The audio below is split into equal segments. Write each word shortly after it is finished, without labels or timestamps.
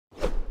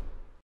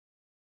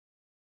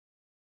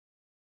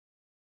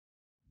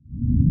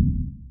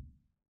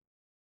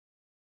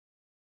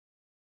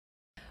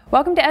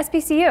Welcome to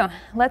SBCU.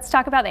 Let's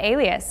talk about the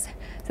Alias.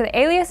 So the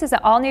Alias is an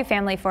all-new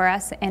family for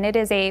us, and it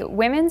is a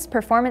women's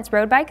performance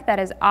road bike that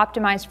is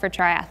optimized for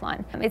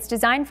triathlon. It's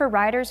designed for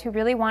riders who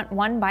really want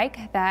one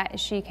bike that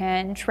she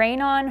can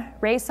train on,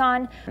 race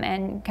on,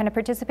 and kind of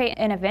participate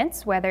in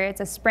events, whether it's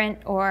a sprint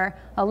or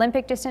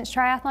Olympic distance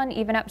triathlon,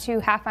 even up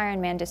to half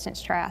Ironman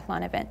distance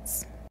triathlon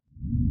events.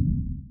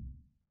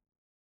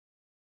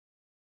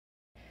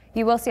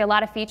 You will see a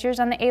lot of features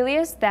on the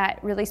Alias that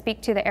really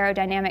speak to the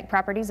aerodynamic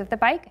properties of the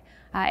bike.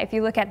 If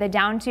you look at the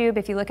down tube,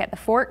 if you look at the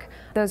fork,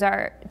 those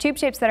are tube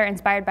shapes that are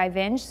inspired by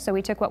Vinge. So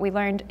we took what we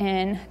learned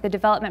in the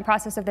development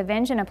process of the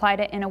Vinge and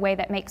applied it in a way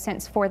that makes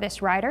sense for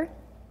this rider.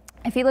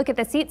 If you look at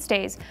the seat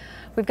stays,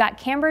 we've got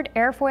cambered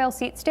airfoil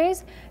seat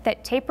stays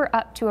that taper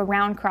up to a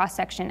round cross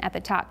section at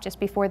the top just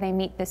before they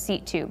meet the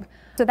seat tube.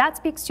 So that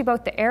speaks to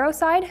both the aero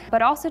side,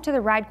 but also to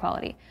the ride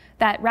quality.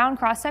 That round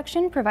cross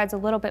section provides a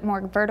little bit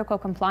more vertical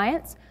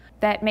compliance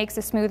that makes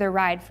a smoother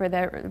ride for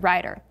the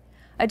rider.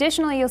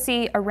 Additionally, you'll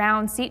see a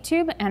round seat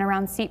tube and a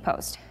round seat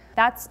post.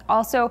 That's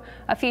also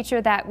a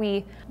feature that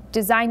we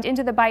designed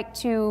into the bike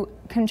to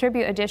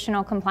contribute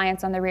additional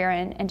compliance on the rear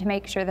end and to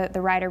make sure that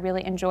the rider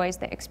really enjoys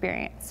the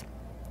experience.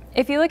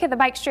 If you look at the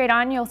bike straight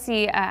on, you'll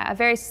see a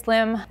very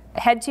slim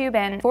head tube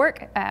and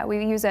fork.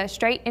 We use a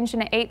straight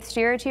 1.1/8"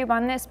 steerer tube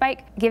on this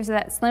bike. It gives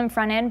that slim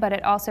front end, but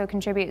it also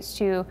contributes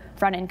to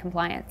front end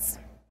compliance.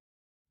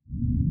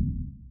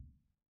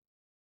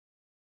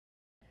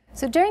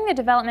 So during the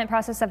development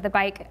process of the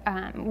bike,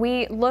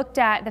 we looked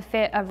at the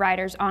fit of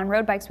riders on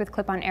road bikes with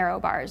clip-on aero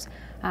bars.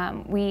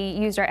 We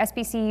used our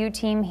SBCU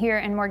team here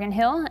in Morgan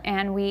Hill,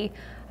 and we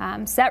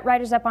set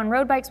riders up on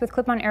road bikes with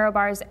clip-on aero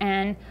bars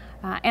and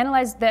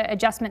analyzed the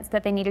adjustments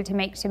that they needed to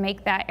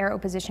make that aero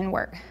position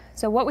work.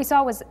 So what we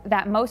saw was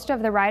that most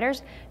of the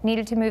riders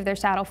needed to move their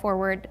saddle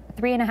forward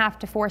 3.5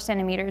 to 4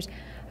 centimeters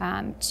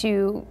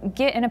to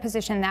get in a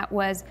position that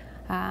was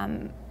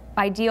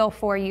ideal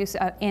for use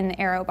in the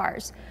aero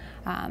bars.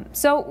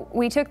 So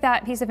we took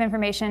that piece of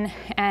information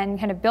and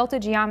kind of built a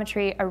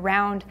geometry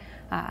around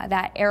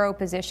that aero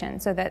position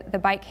so that the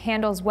bike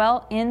handles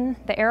well in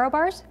the aero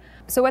bars.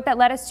 So what that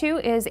led us to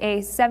is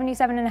a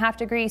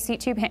 77.5-degree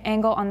seat tube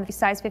angle on the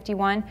size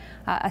 51,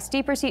 a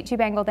steeper seat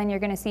tube angle than you're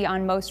going to see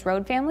on most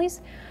road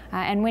families.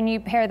 And when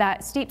you pair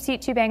that steep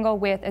seat tube angle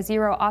with a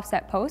 0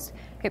 offset post,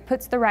 it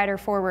puts the rider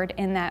forward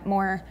in that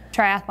more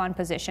triathlon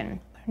position.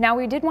 Now,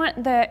 we did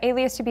want the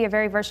Alias to be a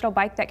very versatile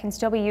bike that can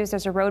still be used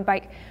as a road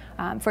bike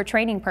for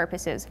training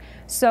purposes.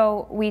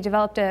 So we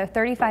developed a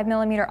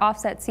 35mm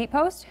offset seat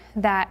post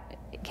that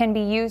can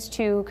be used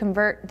to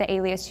convert the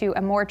Alias to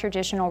a more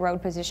traditional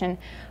road position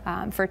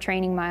for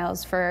training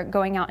miles, for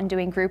going out and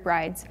doing group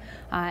rides,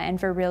 and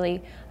for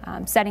really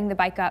setting the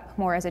bike up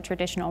more as a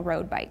traditional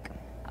road bike.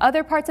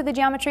 Other parts of the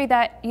geometry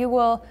that you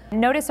will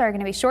notice are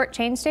going to be short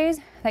chain stays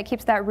that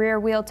keeps that rear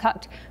wheel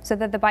tucked so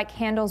that the bike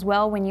handles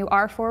well when you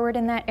are forward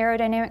in that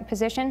aerodynamic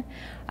position.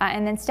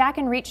 And then stack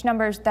and reach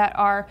numbers that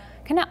are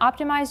kind of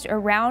optimized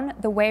around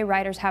the way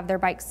riders have their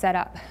bikes set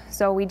up.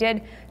 So we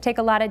did take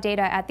a lot of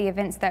data at the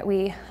events that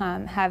we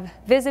have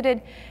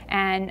visited,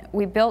 and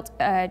we built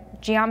a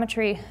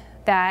geometry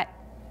that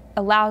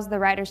allows the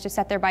riders to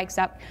set their bikes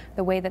up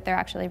the way that they're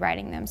actually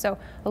riding them. So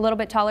a little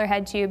bit taller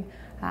head tube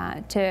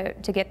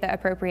to get the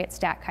appropriate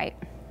stack height.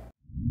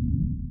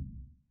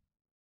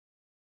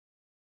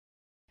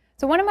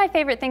 So one of my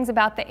favorite things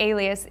about the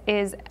Alias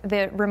is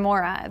the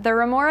remora. The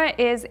remora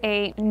is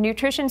a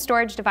nutrition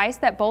storage device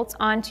that bolts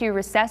onto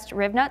recessed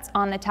rib nuts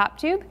on the top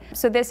tube.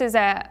 So this is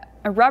a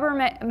rubber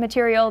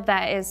material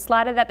that is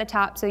slotted at the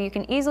top so you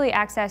can easily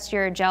access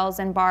your gels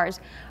and bars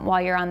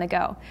while you're on the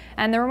go.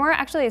 And the remora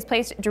actually is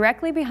placed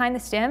directly behind the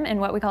stem in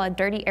what we call a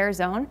dirty air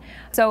zone.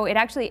 So it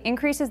actually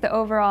increases the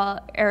overall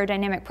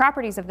aerodynamic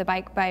properties of the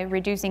bike by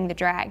reducing the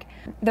drag.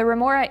 The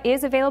remora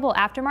is available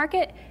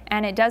aftermarket,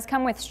 and it does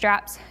come with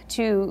straps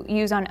to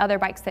use on other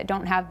bikes that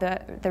don't have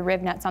the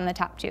rib nuts on the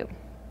top tube.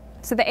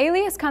 So the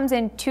Alias comes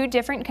in 2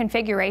 different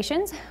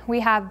configurations. We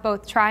have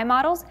both tri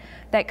models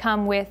that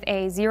come with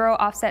a 0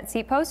 offset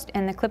seat post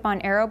and the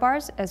clip-on aero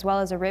bars, as well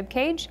as a rib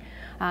cage.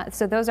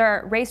 So those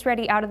are race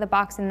ready out of the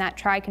box in that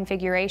tri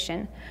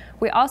configuration.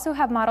 We also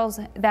have models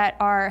that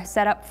are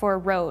set up for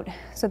road.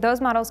 So those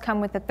models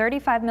come with a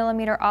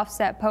 35mm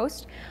offset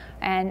post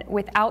and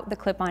without the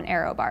clip-on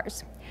aero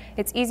bars.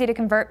 It's easy to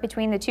convert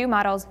between the 2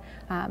 models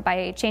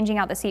by changing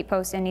out the seat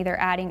post and either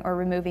adding or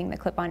removing the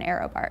clip-on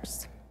aero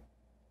bars.